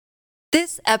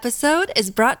This episode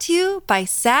is brought to you by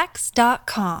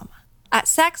Sax.com. At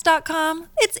Sax.com,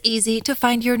 it's easy to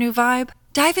find your new vibe.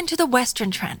 Dive into the Western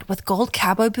trend with gold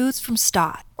cowboy boots from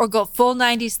Stott, or go full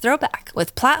 90s throwback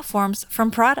with platforms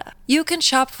from Prada. You can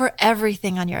shop for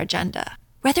everything on your agenda,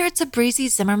 whether it's a breezy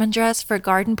Zimmermann dress for a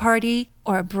garden party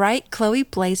or a bright Chloe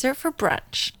blazer for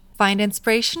brunch. Find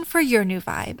inspiration for your new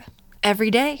vibe every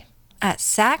day at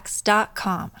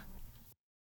Sax.com.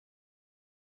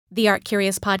 The Art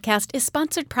Curious podcast is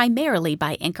sponsored primarily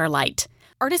by Anchorlight,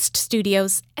 artist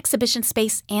studios, exhibition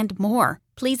space, and more.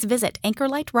 Please visit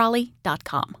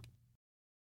anchorlightraleigh.com.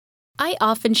 I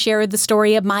often share the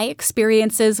story of my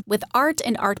experiences with art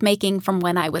and art making from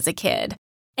when I was a kid.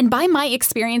 And by my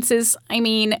experiences, I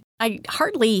mean I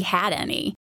hardly had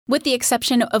any, with the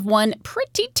exception of one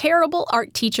pretty terrible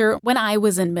art teacher when I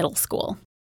was in middle school.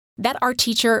 That art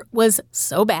teacher was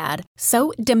so bad,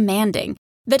 so demanding,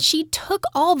 that she took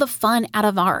all the fun out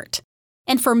of art.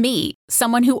 And for me,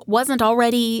 someone who wasn't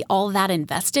already all that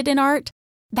invested in art,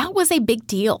 that was a big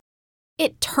deal.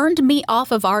 It turned me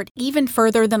off of art even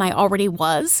further than I already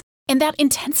was, and that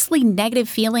intensely negative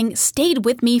feeling stayed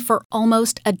with me for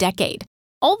almost a decade,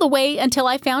 all the way until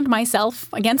I found myself,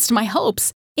 against my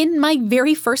hopes, in my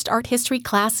very first art history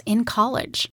class in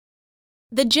college.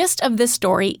 The gist of this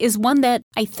story is one that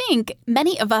I think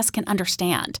many of us can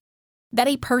understand. That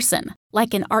a person,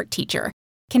 like an art teacher,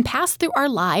 can pass through our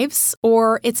lives,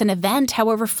 or it's an event,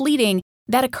 however fleeting,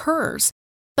 that occurs.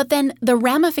 But then the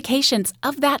ramifications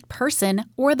of that person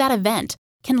or that event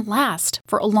can last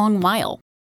for a long while,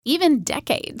 even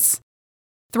decades.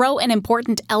 Throw an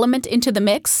important element into the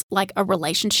mix, like a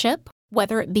relationship,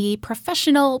 whether it be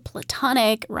professional,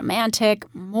 platonic, romantic,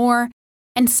 more,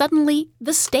 and suddenly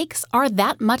the stakes are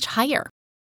that much higher.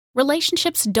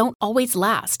 Relationships don't always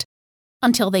last.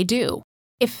 Until they do,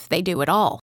 if they do at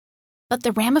all. But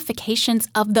the ramifications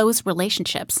of those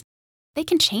relationships, they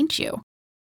can change you.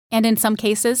 And in some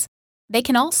cases, they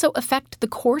can also affect the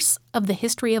course of the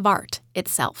history of art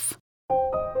itself.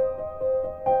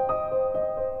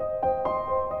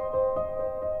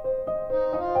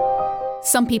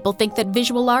 Some people think that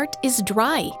visual art is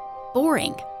dry,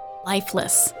 boring,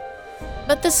 lifeless.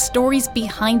 But the stories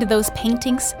behind those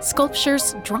paintings,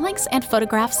 sculptures, drawings, and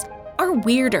photographs are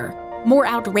weirder, more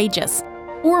outrageous,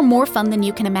 or more fun than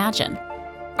you can imagine.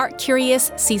 Art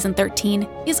Curious Season 13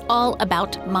 is all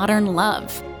about modern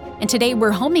love. And today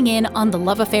we're homing in on the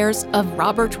love affairs of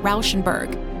Robert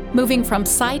Rauschenberg, moving from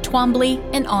Cy Twombly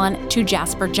and on to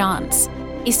Jasper Johns,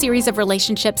 a series of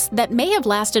relationships that may have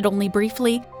lasted only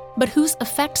briefly, but whose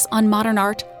effects on modern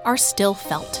art are still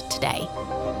felt today.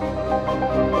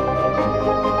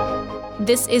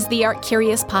 This is the Art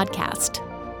Curious podcast,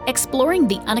 exploring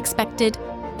the unexpected,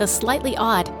 the slightly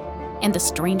odd, and the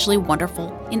strangely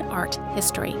wonderful in art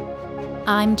history.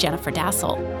 I'm Jennifer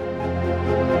Dassel.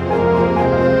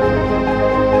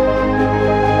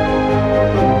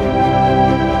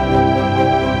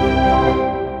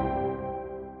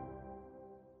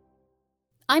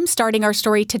 I'm starting our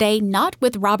story today not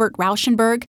with Robert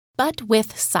Rauschenberg, but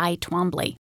with Cy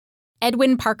Twombly.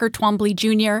 Edwin Parker Twombly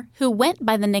Jr., who went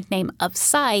by the nickname of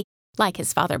Cy, like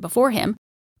his father before him,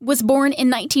 was born in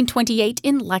 1928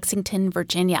 in Lexington,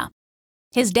 Virginia.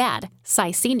 His dad,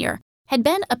 Cy Sr., had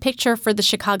been a pitcher for the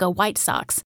Chicago White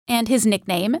Sox, and his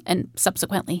nickname, and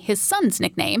subsequently his son's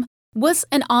nickname, was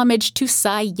an homage to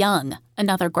Cy Young,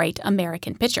 another great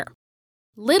American pitcher.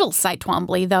 Little Cy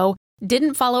Twombly, though,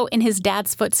 didn't follow in his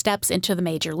dad's footsteps into the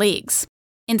major leagues.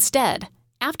 Instead,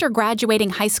 after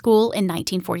graduating high school in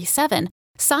 1947,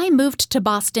 Cy moved to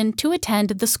Boston to attend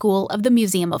the School of the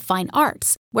Museum of Fine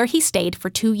Arts, where he stayed for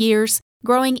 2 years,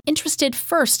 growing interested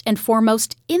first and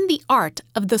foremost in the art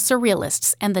of the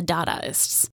Surrealists and the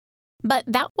Dadaists. But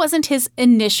that wasn't his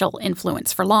initial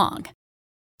influence for long.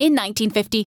 In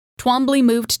 1950, Twombly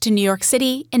moved to New York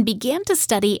City and began to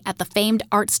study at the famed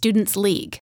Art Students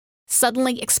League.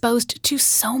 Suddenly exposed to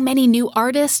so many new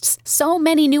artists, so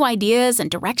many new ideas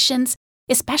and directions,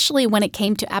 especially when it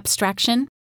came to abstraction,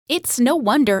 it's no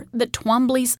wonder that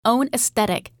Twombly's own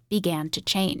aesthetic began to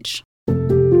change.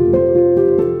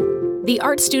 The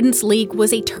Art Students League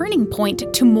was a turning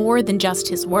point to more than just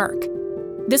his work.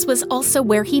 This was also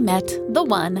where he met the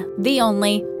one, the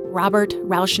only, Robert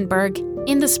Rauschenberg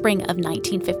in the spring of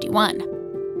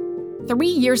 1951. 3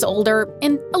 years older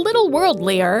and a little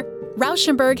worldlier,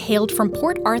 Rauschenberg hailed from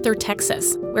Port Arthur,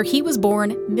 Texas, where he was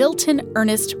born Milton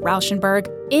Ernest Rauschenberg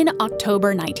in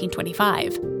October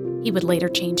 1925. He would later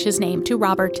change his name to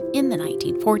Robert in the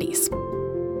 1940s.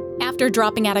 After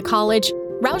dropping out of college,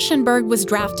 Rauschenberg was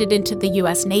drafted into the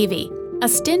U.S. Navy, a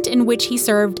stint in which he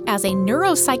served as a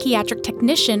neuropsychiatric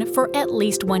technician for at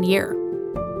least 1 year.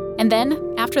 And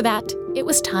then, after that, it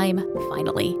was time,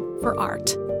 finally, for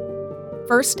art.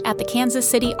 First at the Kansas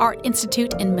City Art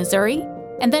Institute in Missouri,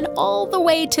 and then all the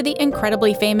way to the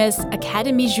incredibly famous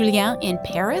Académie Julian in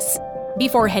Paris,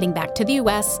 before heading back to the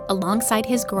US alongside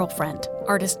his girlfriend,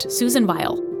 artist Susan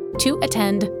Weil, to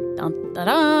attend,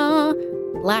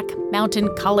 Black Mountain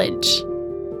College.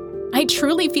 I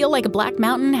truly feel like Black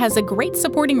Mountain has a great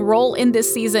supporting role in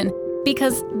this season,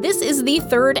 because this is the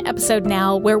third episode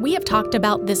now where we have talked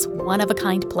about this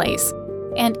one-of-a-kind place.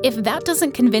 And if that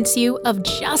doesn't convince you of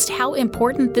just how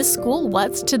important this school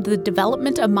was to the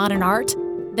development of modern art,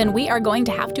 then we are going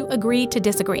to have to agree to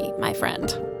disagree, my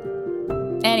friend.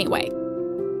 Anyway,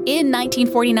 in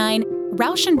 1949,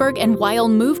 Rauschenberg and Weil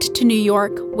moved to New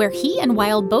York, where he and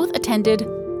Weil both attended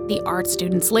the Art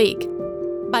Students League.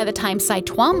 By the time Cy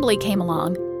Twombly came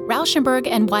along, Rauschenberg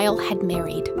and Weil had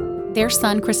married. Their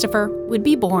son, Christopher, would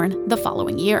be born the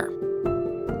following year.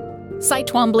 Cy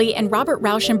Twombly and Robert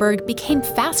Rauschenberg became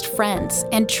fast friends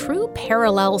and true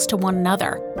parallels to one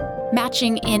another,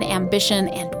 matching in ambition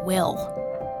and will.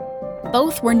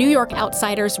 Both were New York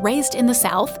outsiders raised in the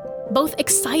South, both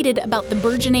excited about the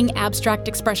burgeoning abstract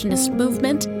expressionist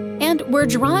movement, and were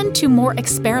drawn to more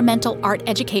experimental art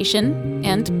education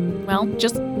and, well,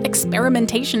 just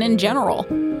experimentation in general.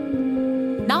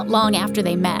 Not long after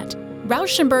they met,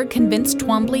 Rauschenberg convinced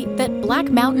Twombly that Black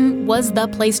Mountain was the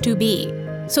place to be,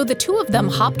 so the two of them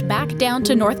hopped back down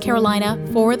to North Carolina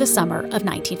for the summer of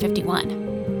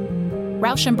 1951.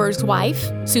 Rauschenberg's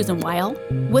wife, Susan Weil,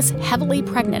 was heavily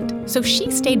pregnant, so she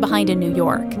stayed behind in New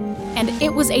York. And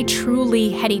it was a truly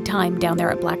heady time down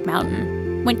there at Black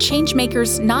Mountain, when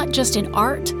changemakers not just in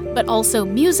art, but also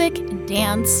music and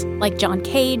dance, like John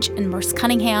Cage and Merce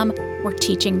Cunningham, were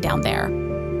teaching down there.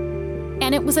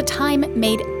 And it was a time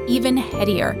made even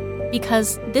headier,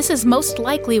 because this is most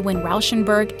likely when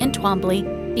Rauschenberg and Twombly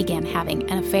began having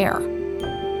an affair.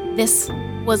 This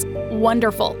was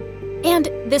wonderful. And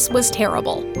this was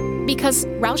terrible, because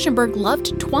Rauschenberg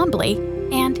loved Twombly,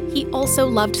 and he also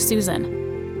loved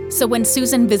Susan. So when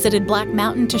Susan visited Black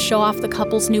Mountain to show off the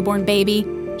couple's newborn baby,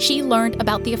 she learned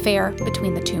about the affair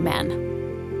between the two men.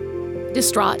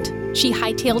 Distraught, she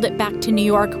hightailed it back to New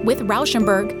York with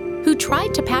Rauschenberg, who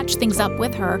tried to patch things up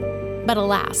with her, but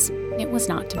alas, it was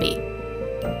not to be.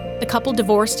 The couple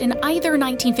divorced in either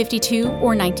 1952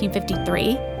 or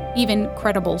 1953. Even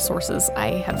credible sources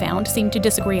I have found seem to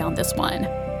disagree on this one.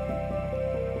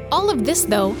 All of this,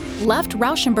 though, left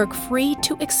Rauschenberg free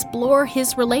to explore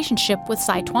his relationship with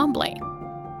Cy Twombly.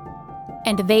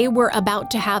 And they were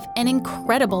about to have an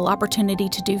incredible opportunity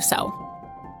to do so.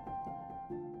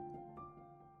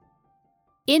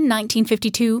 In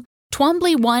 1952,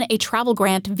 Twombly won a travel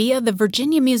grant via the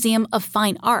Virginia Museum of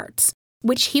Fine Arts,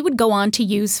 which he would go on to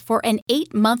use for an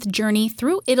 8-month journey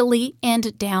through Italy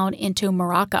and down into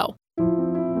Morocco.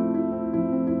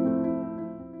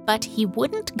 But he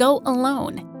wouldn't go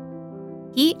alone.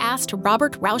 He asked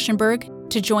Robert Rauschenberg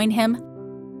to join him,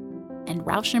 and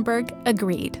Rauschenberg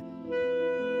agreed.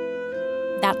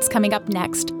 That's coming up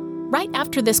next, right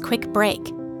after this quick break.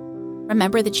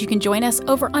 Remember that you can join us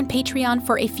over on Patreon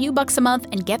for a few bucks a month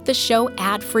and get the show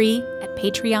ad-free at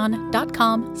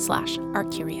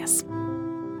patreon.com/artcurious.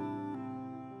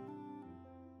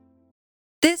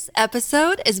 This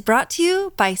episode is brought to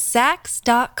you by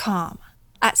Sax.com.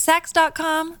 At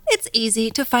Sax.com, it's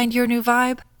easy to find your new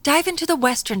vibe. Dive into the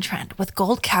Western trend with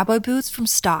gold cowboy boots from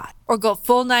Stott, or go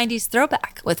full 90s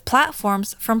throwback with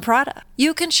platforms from Prada.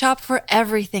 You can shop for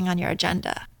everything on your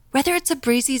agenda, whether it's a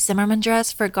breezy Zimmermann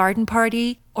dress for a garden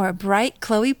party or a bright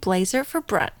Chloe blazer for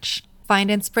brunch.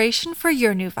 Find inspiration for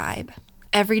your new vibe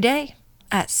every day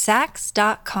at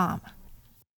Sax.com.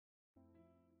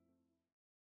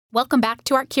 Welcome back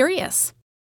to Art Curious.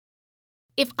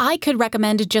 If I could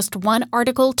recommend just one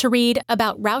article to read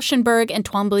about Rauschenberg and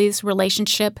Twombly's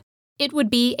relationship, it would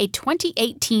be a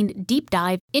 2018 deep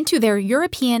dive into their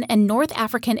European and North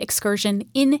African excursion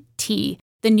in T,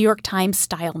 the New York Times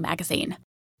style magazine.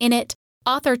 In it,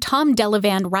 author Tom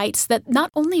Delavan writes that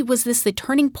not only was this the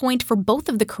turning point for both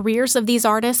of the careers of these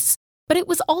artists, but it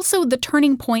was also the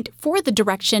turning point for the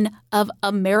direction of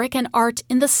American art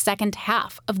in the second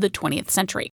half of the 20th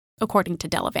century, according to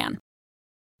Delavan.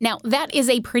 Now, that is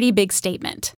a pretty big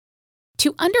statement.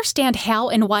 To understand how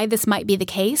and why this might be the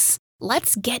case,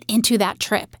 let's get into that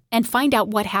trip and find out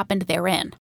what happened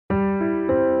therein.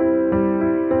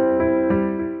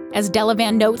 As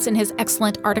Delavan notes in his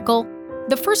excellent article,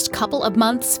 the first couple of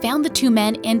months found the two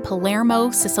men in Palermo,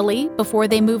 Sicily, before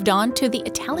they moved on to the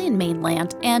Italian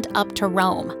mainland and up to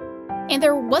Rome. And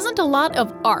there wasn't a lot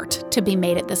of art to be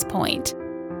made at this point.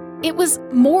 It was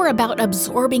more about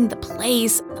absorbing the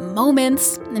place, the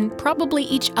moments, and probably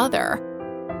each other.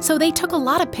 So they took a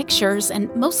lot of pictures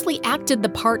and mostly acted the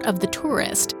part of the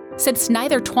tourist, since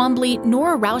neither Twombly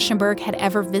nor Rauschenberg had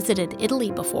ever visited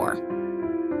Italy before.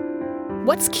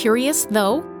 What's curious,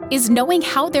 though, is knowing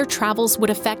how their travels would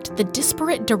affect the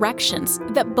disparate directions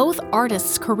that both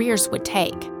artists' careers would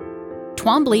take.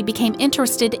 Twombly became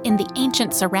interested in the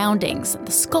ancient surroundings,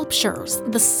 the sculptures,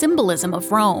 the symbolism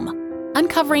of Rome,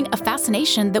 uncovering a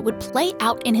fascination that would play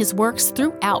out in his works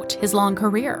throughout his long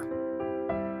career.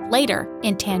 Later,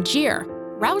 in Tangier,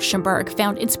 Rauschenberg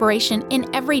found inspiration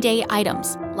in everyday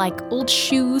items, like old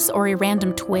shoes or a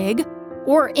random twig,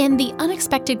 or in the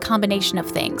unexpected combination of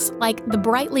things, like the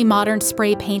brightly modern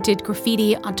spray-painted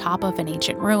graffiti on top of an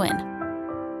ancient ruin.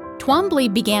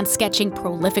 Twombly began sketching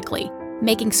prolifically,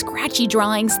 making scratchy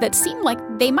drawings that seemed like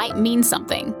they might mean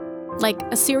something, like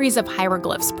a series of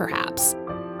hieroglyphs, perhaps.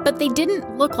 But they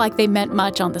didn't look like they meant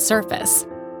much on the surface.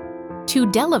 To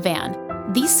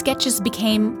Delavan, these sketches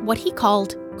became what he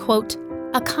called, quote,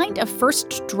 a kind of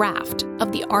first draft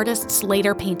of the artist's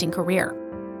later painting career,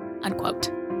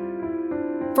 unquote.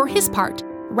 For his part,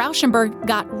 Rauschenberg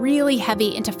got really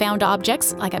heavy into found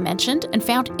objects, like I mentioned, and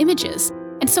found images,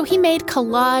 and so he made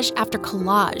collage after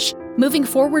collage, moving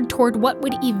forward toward what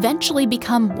would eventually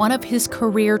become one of his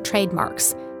career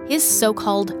trademarks, his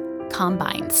so-called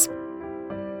combines.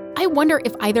 I wonder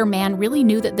if either man really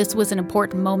knew that this was an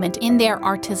important moment in their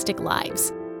artistic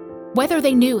lives, whether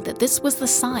they knew that this was the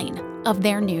sign of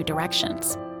their new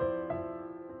directions.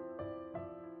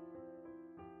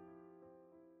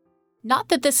 Not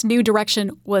that this new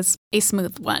direction was a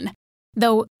smooth one,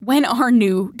 though when are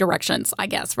new directions, I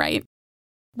guess, right?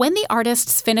 When the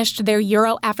artists finished their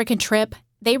Euro-African trip,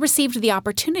 they received the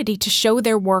opportunity to show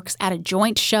their works at a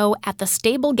joint show at the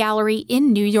Stable Gallery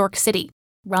in New York City,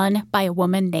 run by a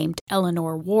woman named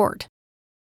Eleanor Ward.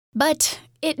 But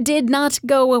it did not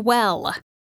go well.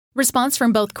 Response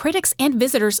from both critics and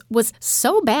visitors was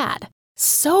so bad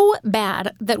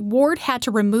that Ward had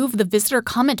to remove the visitor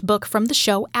comment book from the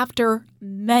show after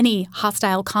many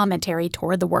hostile commentary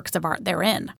toward the works of art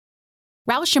therein.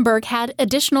 Rauschenberg had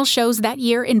additional shows that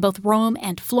year in both Rome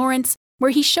and Florence,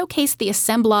 where he showcased the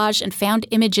assemblage and found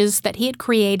images that he had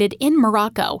created in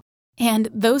Morocco, and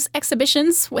those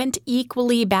exhibitions went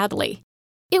equally badly.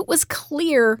 It was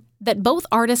clear that both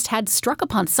artists had struck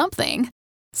upon something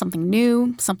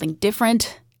new, something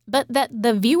different, but that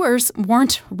the viewers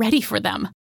weren't ready for them.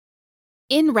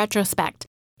 In retrospect,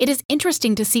 it is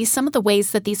interesting to see some of the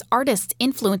ways that these artists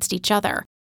influenced each other.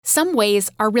 Some ways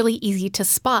are really easy to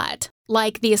spot,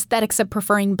 like the aesthetics of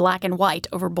preferring black and white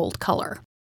over bold color.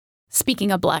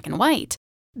 Speaking of black and white,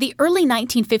 the early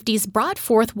 1950s brought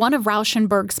forth one of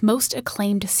Rauschenberg's most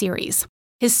acclaimed series,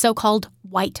 his so-called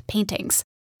white paintings,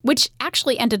 which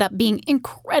actually ended up being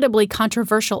incredibly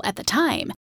controversial at the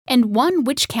time, and one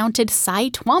which counted Cy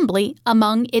Twombly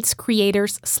among its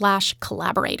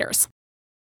creators/collaborators.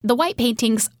 The white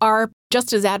paintings are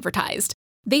just as advertised.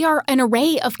 They are an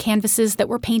array of canvases that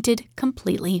were painted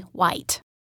completely white.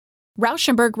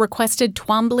 Rauschenberg requested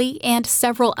Twombly and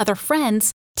several other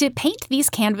friends to paint these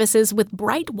canvases with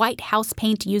bright white house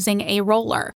paint using a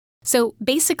roller, so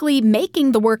basically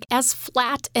making the work as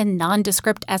flat and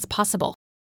nondescript as possible.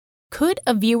 Could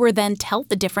a viewer then tell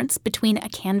the difference between a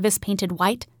canvas painted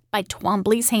white by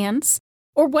Twombly's hands?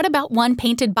 Or what about one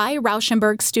painted by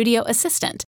Rauschenberg's studio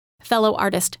assistant, fellow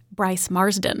artist Bryce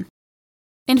Marsden?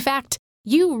 In fact,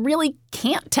 you really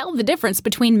can't tell the difference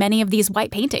between many of these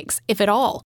white paintings, if at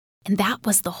all. And that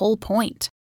was the whole point.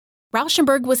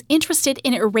 Rauschenberg was interested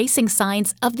in erasing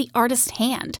signs of the artist's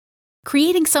hand,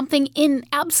 creating something in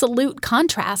absolute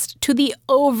contrast to the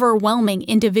overwhelming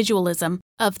individualism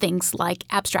of things like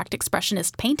abstract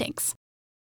expressionist paintings.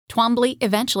 Twombly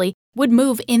eventually would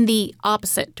move in the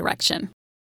opposite direction.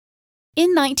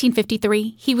 In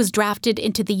 1953, he was drafted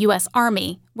into the U.S.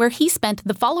 Army, where he spent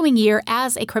the following year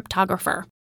as a cryptographer.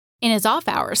 In his off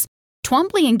hours,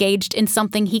 Twombly engaged in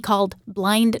something he called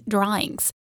blind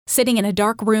drawings, sitting in a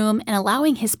dark room and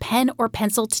allowing his pen or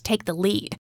pencil to take the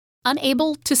lead.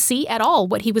 Unable to see at all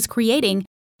what he was creating,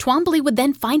 Twombly would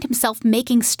then find himself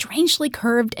making strangely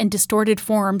curved and distorted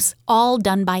forms, all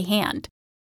done by hand.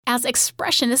 As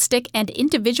expressionistic and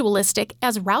individualistic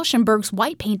as Rauschenberg's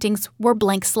white paintings were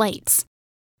blank slates.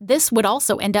 This would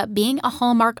also end up being a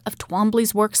hallmark of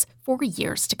Twombly's works for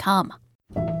years to come.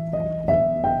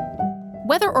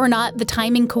 Whether or not the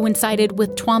timing coincided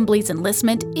with Twombly's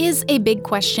enlistment is a big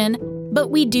question, but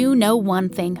we do know one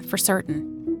thing for certain.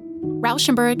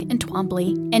 Rauschenberg and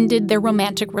Twombly ended their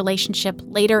romantic relationship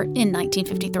later in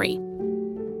 1953.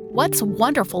 What's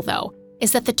wonderful, though,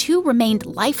 is that the two remained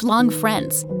lifelong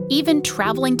friends, even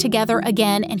traveling together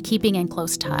again and keeping in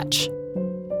close touch.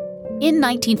 In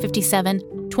 1957,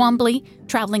 Twombly,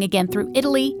 traveling again through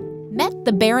Italy, met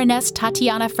the Baroness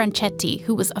Tatiana Franchetti,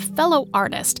 who was a fellow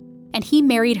artist, and he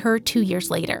married her 2 years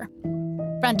later.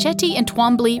 Franchetti and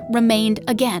Twombly remained,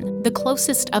 again, the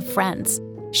closest of friends,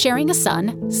 sharing a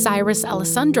son, Cyrus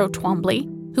Alessandro Twombly,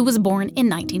 who was born in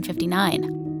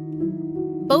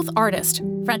 1959. Both artists,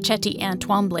 Franchetti and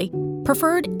Twombly,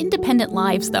 preferred independent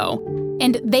lives, though,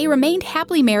 and they remained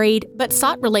happily married but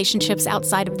sought relationships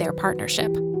outside of their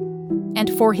partnership. And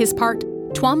for his part,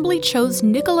 Twombly chose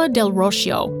Nicola del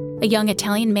Roscio, a young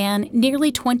Italian man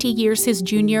nearly 20 years his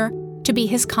junior, to be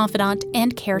his confidant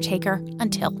and caretaker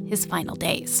until his final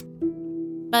days.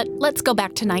 But let's go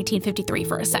back to 1953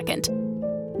 for a second,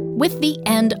 with the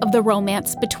end of the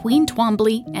romance between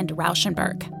Twombly and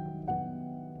Rauschenberg.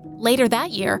 Later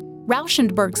that year,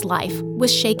 Rauschenberg's life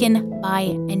was shaken by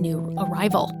a new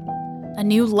arrival, a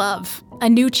new love, a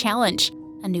new challenge,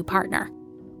 a new partner.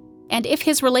 And if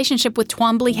his relationship with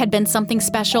Twombly had been something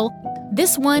special,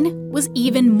 this one was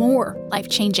even more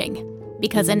life-changing,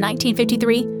 because in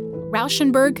 1953,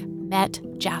 Rauschenberg met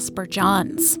Jasper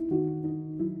Johns.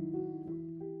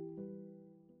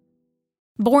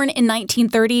 Born in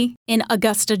 1930 in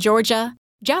Augusta, Georgia,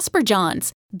 Jasper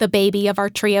Johns, the baby of our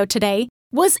trio today,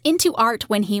 was into art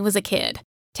when he was a kid,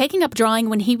 taking up drawing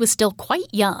when he was still quite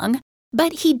young,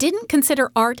 but he didn't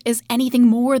consider art as anything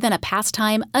more than a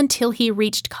pastime until he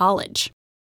reached college.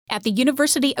 At the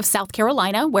University of South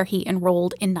Carolina, where he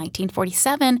enrolled in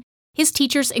 1947, his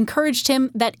teachers encouraged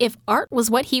him that if art was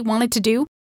what he wanted to do,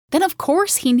 then of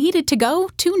course he needed to go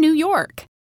to New York.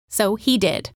 So he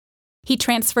did. He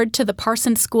transferred to the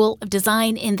Parsons School of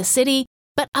Design in the city,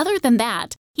 but other than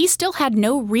that, he still had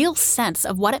no real sense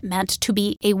of what it meant to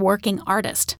be a working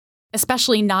artist,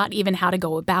 especially not even how to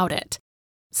go about it.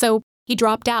 So he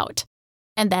dropped out.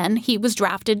 And then he was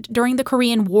drafted during the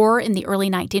Korean War in the early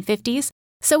 1950s,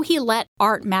 so he let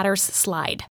art matters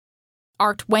slide.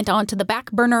 Art went on to the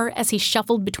back burner as he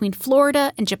shuffled between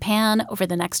Florida and Japan over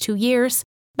the next 2 years,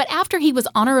 but after he was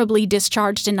honorably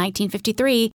discharged in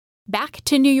 1953, back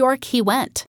to New York he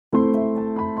went.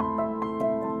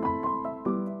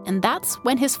 And that's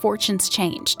when his fortunes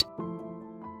changed.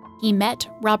 He met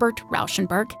Robert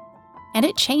Rauschenberg, and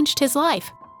it changed his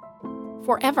life.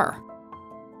 Forever.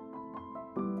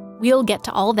 We'll get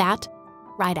to all that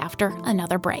right after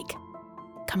another break.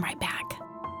 Come right back.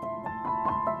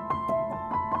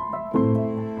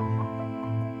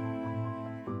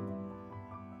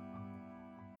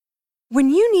 When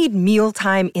you need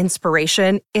mealtime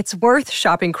inspiration, it's worth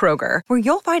shopping Kroger, where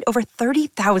you'll find over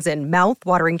 30,000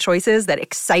 mouth-watering choices that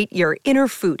excite your inner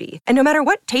foodie. And no matter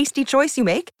what tasty choice you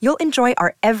make, you'll enjoy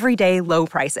our everyday low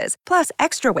prices, plus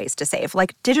extra ways to save,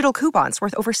 like digital coupons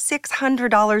worth over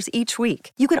 $600 each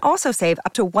week. You can also save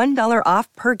up to $1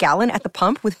 off per gallon at the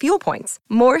pump with fuel points.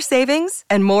 More savings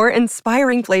and more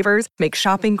inspiring flavors make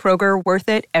shopping Kroger worth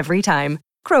it every time.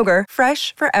 Kroger,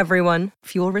 fresh for everyone.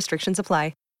 Fuel restrictions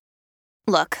apply.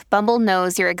 Look, Bumble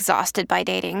knows you're exhausted by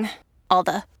dating. All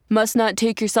the, must not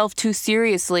take yourself too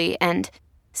seriously, and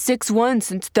 6'1"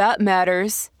 since that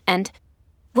matters, and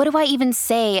what do I even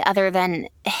say other than,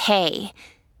 hey?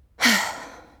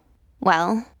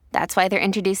 Well, that's why they're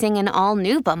introducing an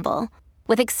all-new Bumble,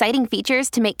 with exciting features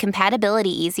to make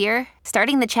compatibility easier,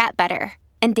 starting the chat better,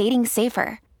 and dating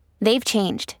safer. They've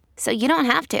changed, so you don't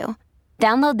have to.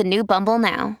 Download the new Bumble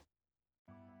now.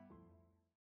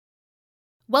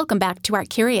 Welcome back to Art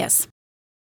Curious.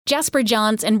 Jasper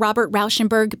Johns and Robert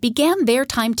Rauschenberg began their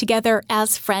time together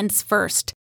as friends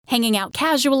first, hanging out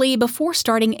casually before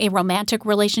starting a romantic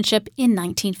relationship in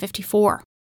 1954.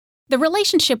 The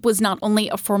relationship was not only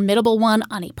a formidable one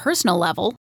on a personal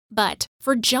level, but,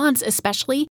 for Johns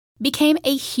especially, became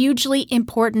a hugely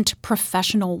important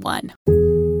professional one.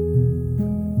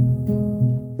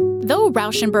 Though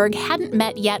Rauschenberg hadn't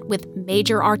met yet with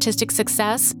major artistic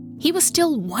success, he was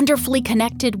still wonderfully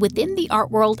connected within the art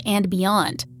world and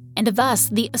beyond, and thus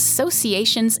the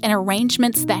associations and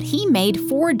arrangements that he made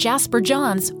for Jasper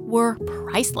Johns were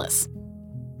priceless.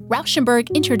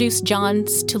 Rauschenberg introduced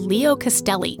Johns to Leo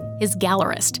Castelli, his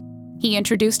gallerist. He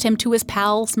introduced him to his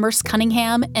pals Merce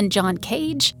Cunningham and John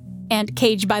Cage, and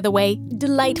Cage, by the way,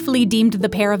 delightfully deemed the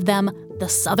pair of them the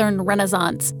Southern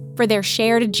Renaissance for their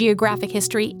shared geographic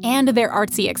history and their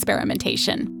artsy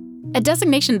experimentation. A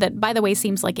designation that, by the way,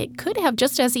 seems like it could have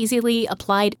just as easily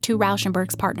applied to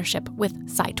Rauschenberg's partnership with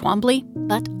Cy Twombly,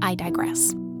 but I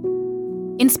digress.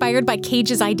 Inspired by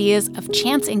Cage's ideas of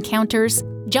chance encounters,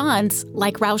 Johns,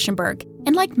 like Rauschenberg,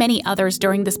 and like many others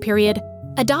during this period,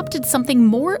 adopted something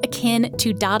more akin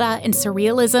to Dada and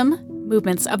Surrealism,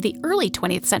 movements of the early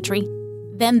 20th century,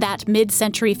 then that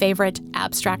mid-century favorite,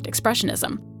 abstract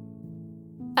expressionism.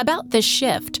 About this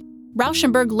shift,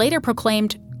 Rauschenberg later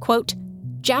proclaimed, quote,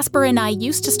 "Jasper and I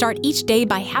used to start each day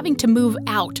by having to move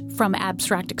out from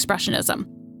abstract expressionism.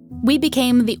 We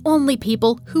became the only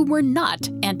people who were not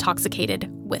intoxicated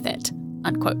with it,"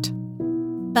 unquote.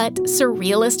 But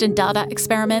surrealist and Dada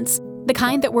experiments, the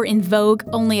kind that were in vogue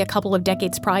only a couple of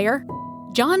decades prior,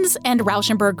 Johns and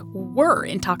Rauschenberg were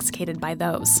intoxicated by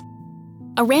those.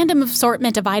 A random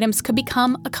assortment of items could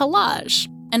become a collage,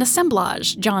 an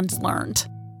assemblage, Johns learned.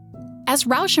 As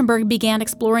Rauschenberg began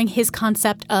exploring his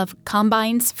concept of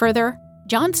combines further,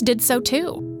 Johns did so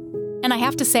too. And I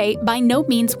have to say, by no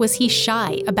means was he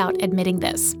shy about admitting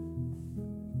this.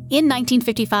 In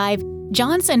 1955,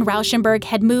 Johns and Rauschenberg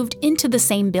had moved into the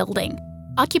same building,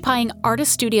 occupying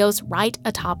artist studios right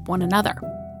atop one another.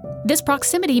 This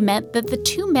proximity meant that the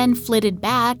two men flitted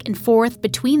back and forth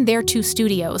between their two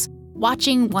studios,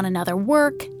 watching one another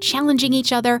work, challenging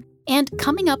each other, and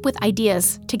coming up with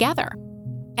ideas together.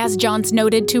 As Johns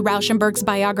noted to Rauschenberg's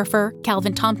biographer,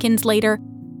 Calvin Tompkins, later,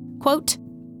 quote,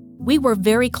 "We were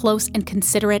very close and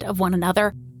considerate of one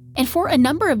another, and for a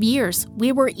number of years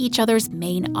we were each other's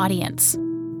main audience.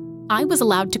 I was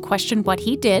allowed to question what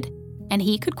he did, and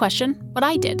he could question what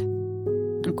I did,"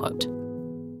 unquote.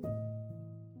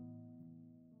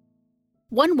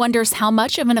 One wonders how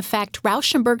much of an effect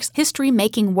Rauschenberg's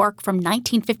history-making work from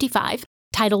 1955,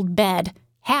 titled Bed,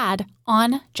 had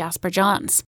on Jasper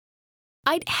Johns.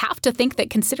 I'd have to think that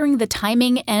considering the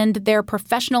timing and their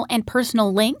professional and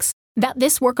personal links, that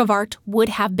this work of art would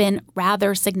have been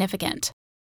rather significant.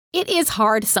 It is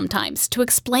hard sometimes to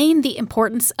explain the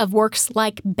importance of works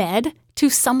like Bed to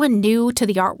someone new to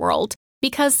the art world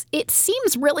because it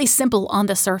seems really simple on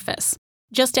the surface,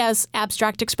 just as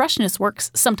abstract expressionist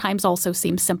works sometimes also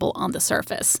seem simple on the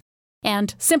surface.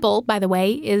 And simple, by the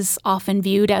way, is often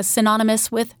viewed as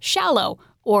synonymous with shallow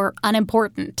or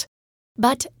unimportant.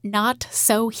 But not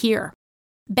so here.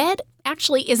 Bed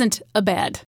actually isn't a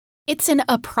bed. It's an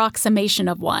approximation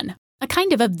of one, a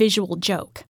kind of a visual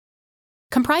joke.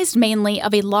 Comprised mainly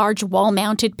of a large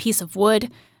wall-mounted piece of wood,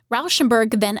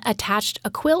 Rauschenberg then attached a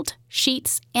quilt,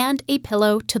 sheets, and a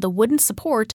pillow to the wooden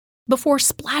support before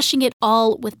splashing it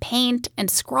all with paint and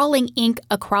scrawling ink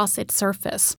across its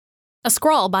surface. A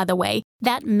scrawl, by the way,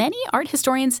 that many art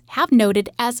historians have noted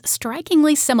as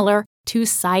strikingly similar to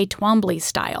Twombly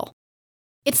style.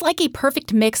 It's like a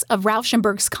perfect mix of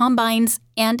Rauschenberg's combines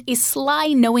and a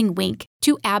sly knowing wink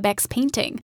to Abeck's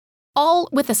painting, all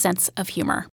with a sense of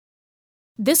humor.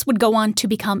 This would go on to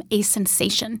become a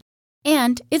sensation,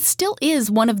 and it still is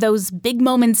one of those big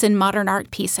moments in modern art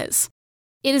pieces.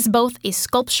 It is both a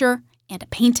sculpture and a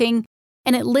painting,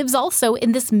 and it lives also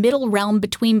in this middle realm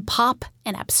between pop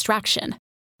and abstraction.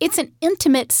 It's an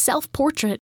intimate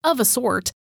self-portrait, of a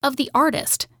sort, of the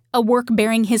artist, a work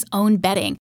bearing his own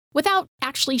bedding, without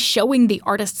actually showing the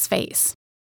artist's face.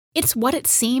 It's what it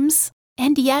seems,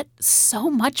 and yet so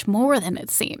much more than it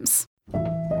seems.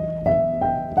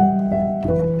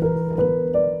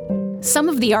 Some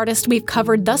of the artists we've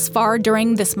covered thus far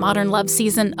during this Modern Love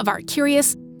season of Art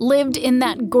Curious lived in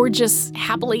that gorgeous,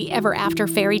 happily ever after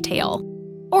fairy tale.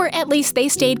 Or at least they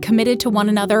stayed committed to one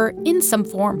another in some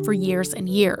form for years and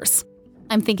years.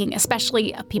 I'm thinking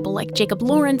especially of people like Jacob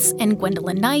Lawrence and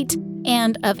Gwendolyn Knight,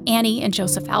 and of Annie and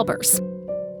Joseph Albers.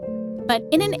 But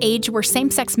in an age where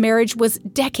same-sex marriage was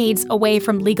decades away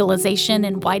from legalization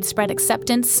and widespread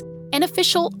acceptance, an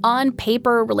official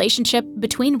on-paper relationship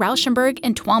between Rauschenberg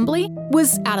and Twombly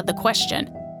was out of the question,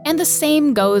 and the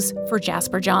same goes for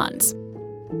Jasper Johns.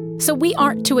 So we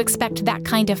aren't to expect that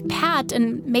kind of pat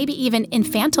and maybe even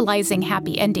infantilizing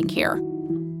happy ending here.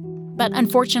 But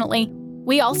unfortunately,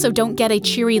 we also don't get a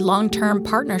cheery long-term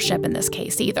partnership in this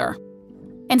case either.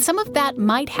 And some of that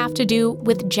might have to do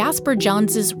with Jasper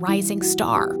Johns' rising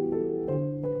star.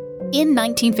 In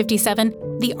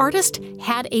 1957, the artist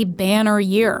had a banner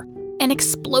year, an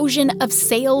explosion of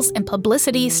sales and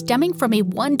publicity stemming from a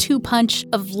 1-2 punch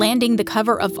of landing the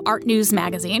cover of Art News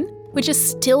magazine, which is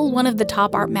still one of the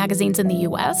top art magazines in the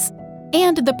US,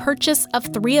 and the purchase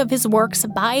of 3 of his works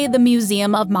by the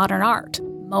Museum of Modern Art,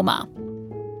 MoMA.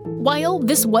 While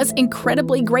this was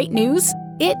incredibly great news,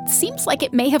 it seems like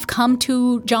it may have come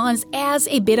to Johns as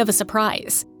a bit of a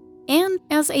surprise, and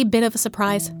as a bit of a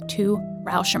surprise to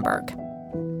Rauschenberg.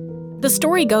 The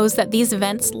story goes that these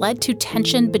events led to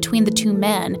tension between the two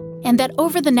men, and that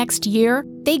over the next year,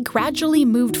 they gradually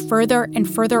moved further and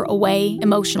further away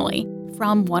emotionally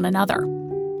from one another.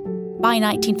 By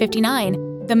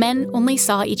 1959, the men only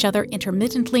saw each other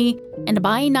intermittently, and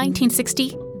by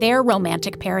 1960, their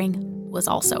romantic pairing was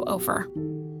also over.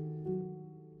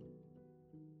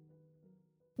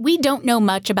 we don't know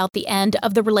much about the end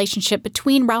of the relationship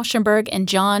between Rauschenberg and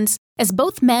Johns, as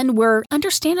both men were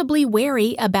understandably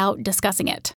wary about discussing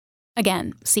it.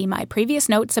 Again, see my previous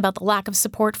notes about the lack of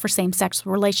support for same-sex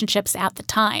relationships at the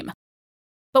time.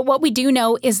 But what we do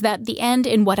know is that the end,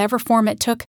 in whatever form it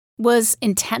took, was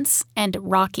intense and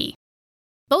rocky.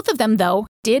 Both of them, though,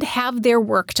 did have their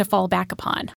work to fall back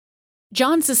upon.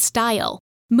 Johns' style,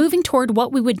 moving toward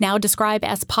what we would now describe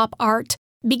as pop art,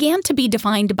 began to be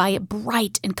defined by a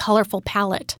bright and colorful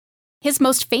palette. His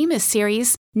most famous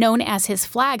series, known as his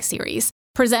Flag series,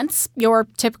 presents your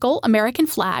typical American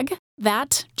flag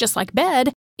that, just like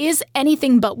Bed, is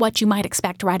anything but what you might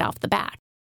expect right off the bat.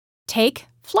 Take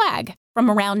Flag from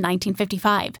around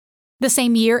 1955, the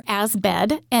same year as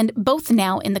Bed, and both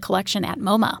now in the collection at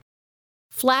MoMA.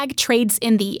 Flag trades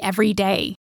in the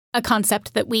everyday, a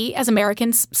concept that we as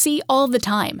Americans see all the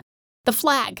time. The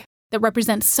flag that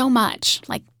represents so much,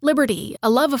 like liberty, a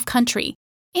love of country,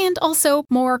 and also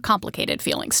more complicated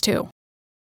feelings too.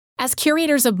 As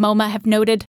curators of MoMA have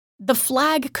noted, the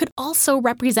flag could also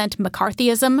represent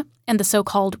McCarthyism and the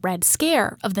so-called Red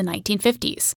Scare of the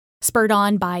 1950s, spurred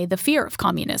on by the fear of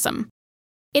communism.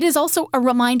 It is also a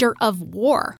reminder of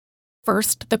war,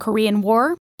 first the Korean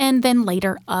War, and then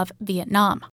later of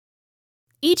Vietnam.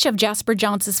 Each of Jasper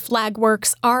Johns' flag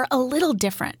works are a little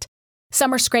different.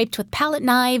 Some are scraped with palette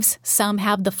knives, some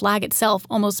have the flag itself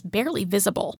almost barely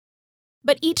visible.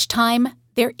 But each time,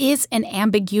 there is an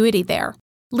ambiguity there,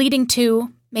 leading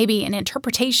to maybe an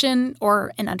interpretation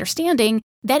or an understanding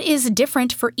that is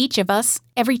different for each of us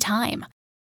every time.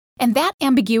 And that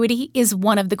ambiguity is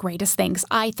one of the greatest things,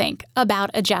 I think, about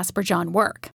a Jasper John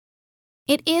work.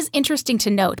 It is interesting to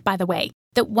note, by the way,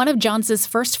 that one of Johns'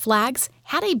 first flags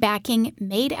had a backing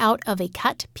made out of a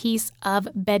cut piece of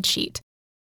bedsheet.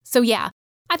 So yeah,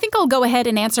 I think I'll go ahead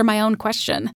and answer my own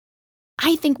question.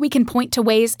 I think we can point to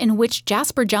ways in which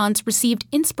Jasper Johns received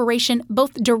inspiration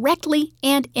both directly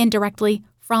and indirectly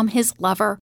from his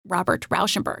lover, Robert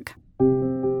Rauschenberg.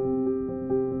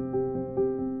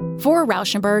 For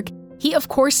Rauschenberg, he of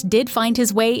course did find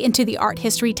his way into the art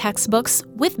history textbooks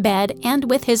with Bed and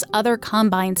with his other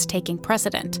combines taking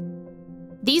precedent.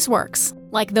 These works,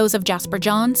 like those of Jasper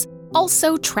Johns,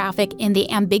 also traffic in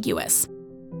the ambiguous.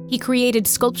 He created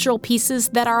sculptural pieces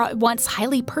that are at once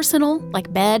highly personal,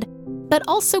 like Bed, but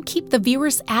also keep the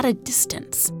viewers at a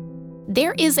distance.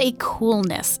 There is a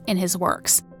coolness in his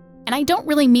works, and I don't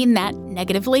really mean that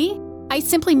negatively. I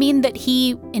simply mean that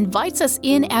he invites us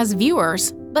in as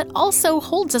viewers, but also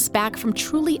holds us back from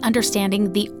truly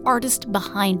understanding the artist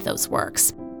behind those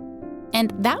works.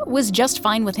 And that was just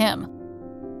fine with him.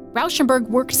 Rauschenberg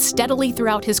worked steadily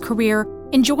throughout his career,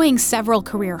 enjoying several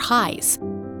career highs.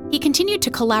 He continued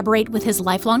to collaborate with his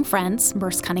lifelong friends,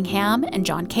 Merce Cunningham and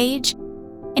John Cage,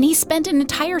 and he spent an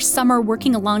entire summer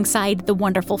working alongside the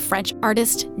wonderful French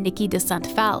artist Niki de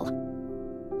Saint-Phal.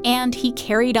 And he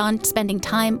carried on spending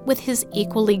time with his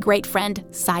equally great friend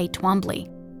Cy Twombly.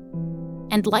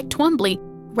 And like Twombly,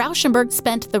 Rauschenberg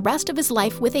spent the rest of his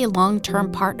life with a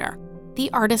long-term partner,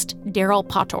 the artist Daryl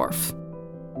Pottorff.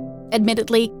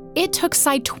 Admittedly, it took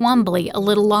Cy Twombly a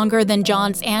little longer than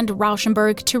Johns and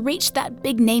Rauschenberg to reach that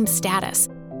big-name status.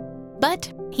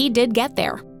 But he did get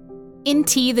there. In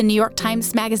T, the New York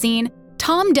Times magazine,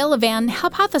 Tom Delavan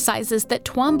hypothesizes that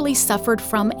Twombly suffered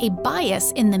from a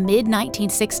bias in the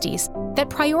mid-1960s that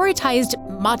prioritized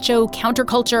macho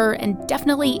counterculture and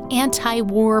definitely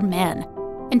anti-war men.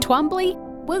 And Twombly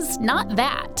was not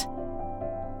that.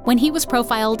 When he was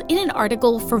profiled in an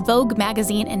article for Vogue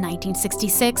magazine in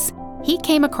 1966, he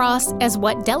came across as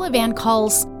what Delavan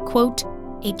calls, quote,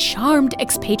 a charmed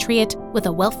expatriate with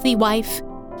a wealthy wife.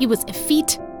 He was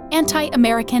effete,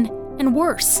 anti-American, and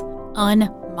worse,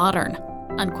 unmodern,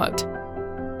 unquote.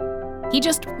 He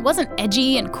just wasn't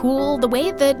edgy and cool the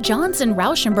way that Johns and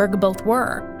Rauschenberg both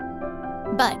were.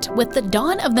 But with the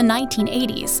dawn of the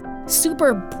 1980s,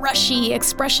 super brushy,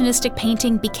 expressionistic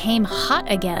painting became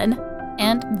hot again,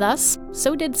 and thus,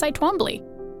 so did Cy Twombly.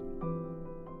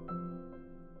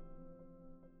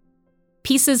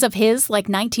 Pieces of his, like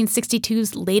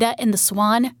 1962's Leda and the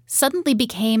Swan, suddenly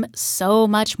became so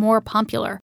much more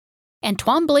popular, and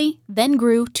Twombly then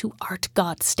grew to art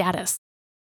god status.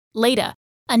 Leda,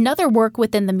 another work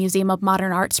within the Museum of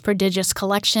Modern Art's prodigious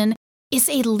collection, is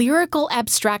a lyrical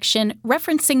abstraction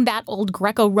referencing that old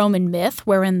Greco-Roman myth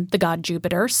wherein the god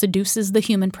Jupiter seduces the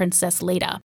human princess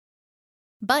Leda.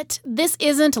 But this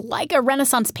isn't like a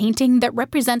Renaissance painting that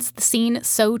represents the scene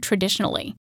so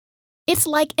traditionally. It's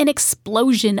like an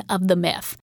explosion of the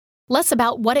myth, less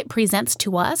about what it presents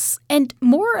to us and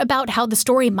more about how the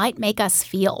story might make us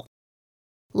feel.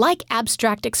 Like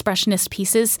abstract expressionist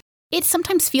pieces, it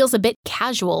sometimes feels a bit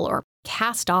casual or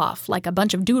cast off, like a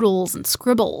bunch of doodles and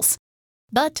scribbles.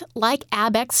 But like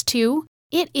ABEX 2,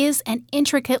 it is an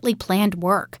intricately planned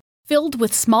work, filled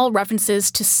with small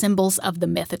references to symbols of the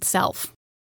myth itself.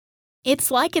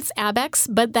 It's like it's ABEX,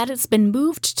 but that it's been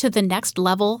moved to the next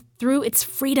level through its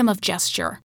freedom of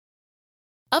gesture.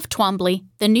 Of Twombly,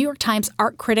 the New York Times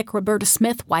art critic Roberta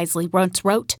Smith wisely once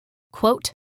wrote,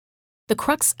 quote, "The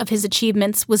crux of his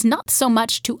achievements was not so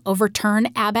much to overturn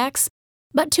ABEX,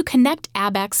 but to connect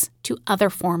ABEX to other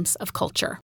forms of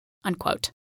culture."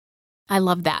 Unquote. I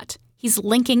love that. He's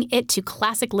linking it to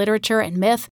classic literature and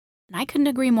myth, and I couldn't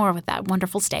agree more with that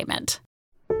wonderful statement.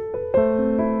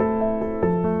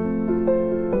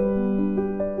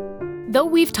 Though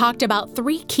we've talked about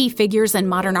 3 key figures in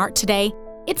modern art today,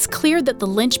 it's clear that the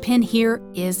linchpin here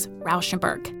is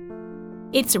Rauschenberg.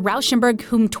 It's Rauschenberg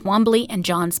whom Twombly and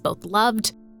Johns both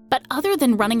loved, but other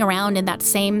than running around in that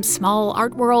same small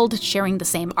art world, sharing the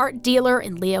same art dealer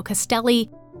in Leo Castelli,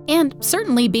 and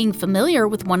certainly being familiar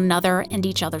with one another and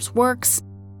each other's works,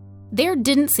 there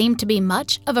didn't seem to be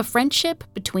much of a friendship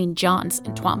between Johns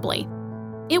and Twombly.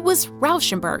 It was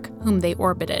Rauschenberg whom they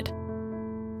orbited.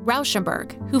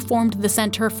 Rauschenberg, who formed the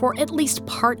center for at least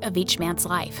part of each man's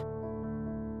life.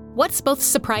 What's both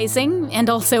surprising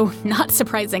and also not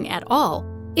surprising at all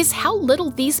is how little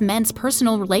these men's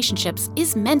personal relationships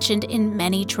is mentioned in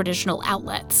many traditional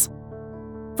outlets.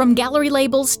 From gallery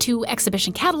labels to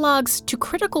exhibition catalogs to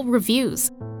critical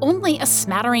reviews, only a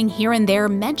smattering here and there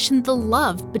mention the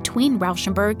love between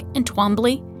Rauschenberg and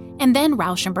Twombly, and then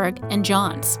Rauschenberg and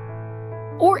Johns.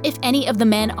 Or if any of the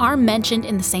men are mentioned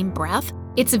in the same breath,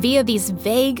 it's via these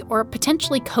vague or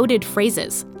potentially coded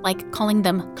phrases, like calling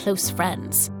them close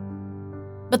friends.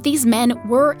 But these men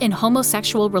were in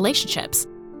homosexual relationships,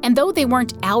 and though they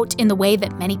weren't out in the way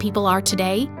that many people are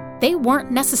today, they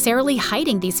weren't necessarily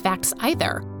hiding these facts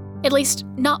either, at least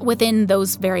not within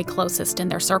those very closest in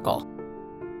their circle.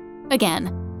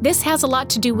 Again, this has a lot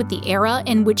to do with the era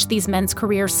in which these men's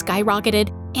careers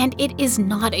skyrocketed, and it is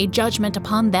not a judgment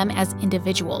upon them as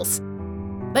individuals.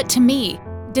 But to me,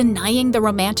 denying the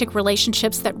romantic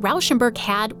relationships that Rauschenberg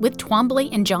had with Twombly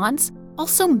and Johns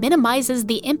also minimizes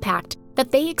the impact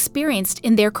that they experienced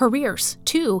in their careers,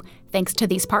 too, thanks to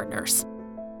these partners.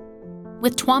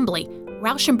 With Twombly,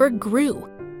 Rauschenberg grew,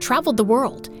 traveled the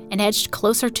world, and edged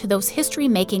closer to those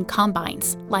history-making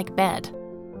combines like Bed.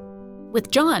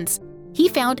 With Johns, he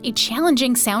found a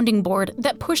challenging sounding board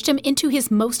that pushed him into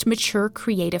his most mature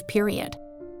creative period.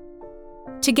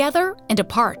 Together and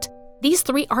apart, these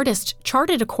 3 artists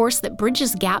charted a course that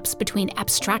bridges gaps between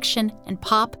abstraction and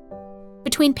pop,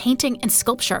 between painting and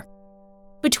sculpture,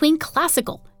 between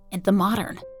classical and the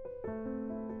modern.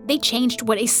 They changed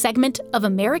what a segment of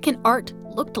American art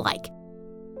looked like.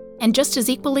 And just as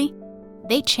equally,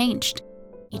 they changed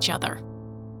each other.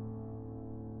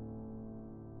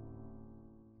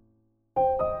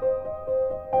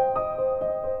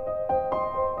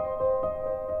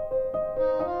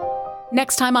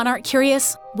 Next time on Art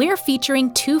Curious, we're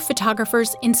featuring 2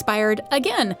 photographers inspired,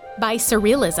 again, by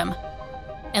surrealism.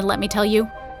 And let me tell you,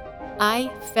 I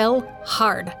fell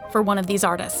hard for one of these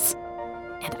artists.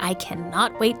 And I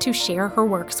cannot wait to share her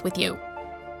works with you.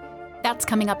 That's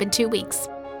coming up in 2 weeks.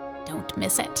 Don't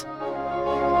miss it.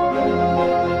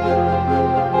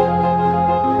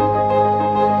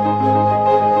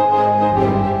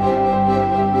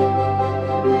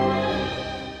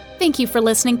 Thank you for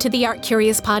listening to the Art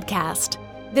Curious podcast.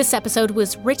 This episode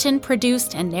was written,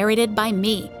 produced, and narrated by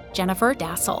me, Jennifer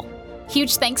Dassel.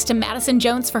 Huge thanks to Madison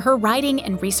Jones for her writing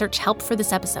and research help for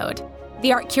this episode.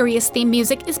 The Art Curious theme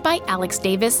music is by Alex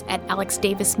Davis at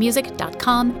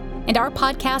alexdavismusic.com, and our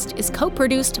podcast is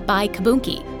co-produced by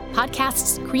Kabunki,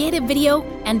 podcasts, creative video,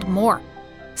 and more.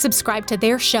 Subscribe to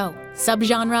their show,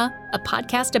 Subgenre, a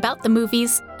podcast about the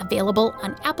movies, available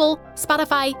on Apple,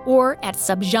 Spotify, or at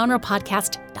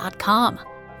subgenrepodcast.com.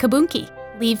 Kabunki,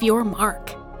 leave your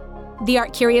mark. The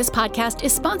Art Curious podcast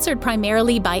is sponsored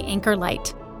primarily by Anchor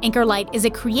Light. Anchor Light is a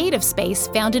creative space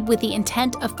founded with the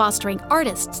intent of fostering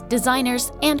artists,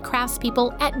 designers, and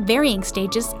craftspeople at varying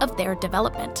stages of their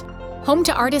development. Home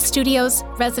to artist studios,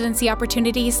 residency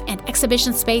opportunities, and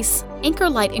exhibition space, Anchor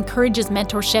Light encourages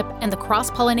mentorship and the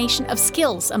cross-pollination of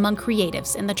skills among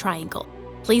creatives in the Triangle.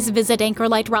 Please visit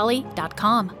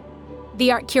anchorlightraleigh.com.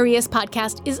 The Art Curious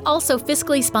podcast is also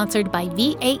fiscally sponsored by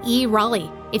VAE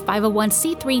Raleigh, a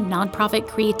 501c3 nonprofit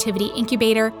creativity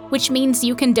incubator, which means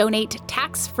you can donate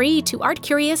tax-free to Art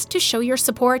Curious to show your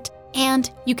support,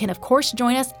 and you can of course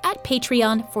join us at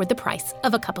Patreon for the price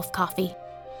of a cup of coffee.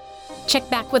 Check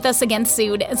back with us again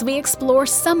soon as we explore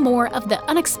some more of the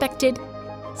unexpected,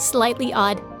 slightly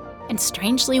odd, and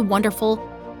strangely wonderful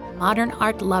modern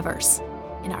art lovers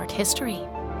in art history.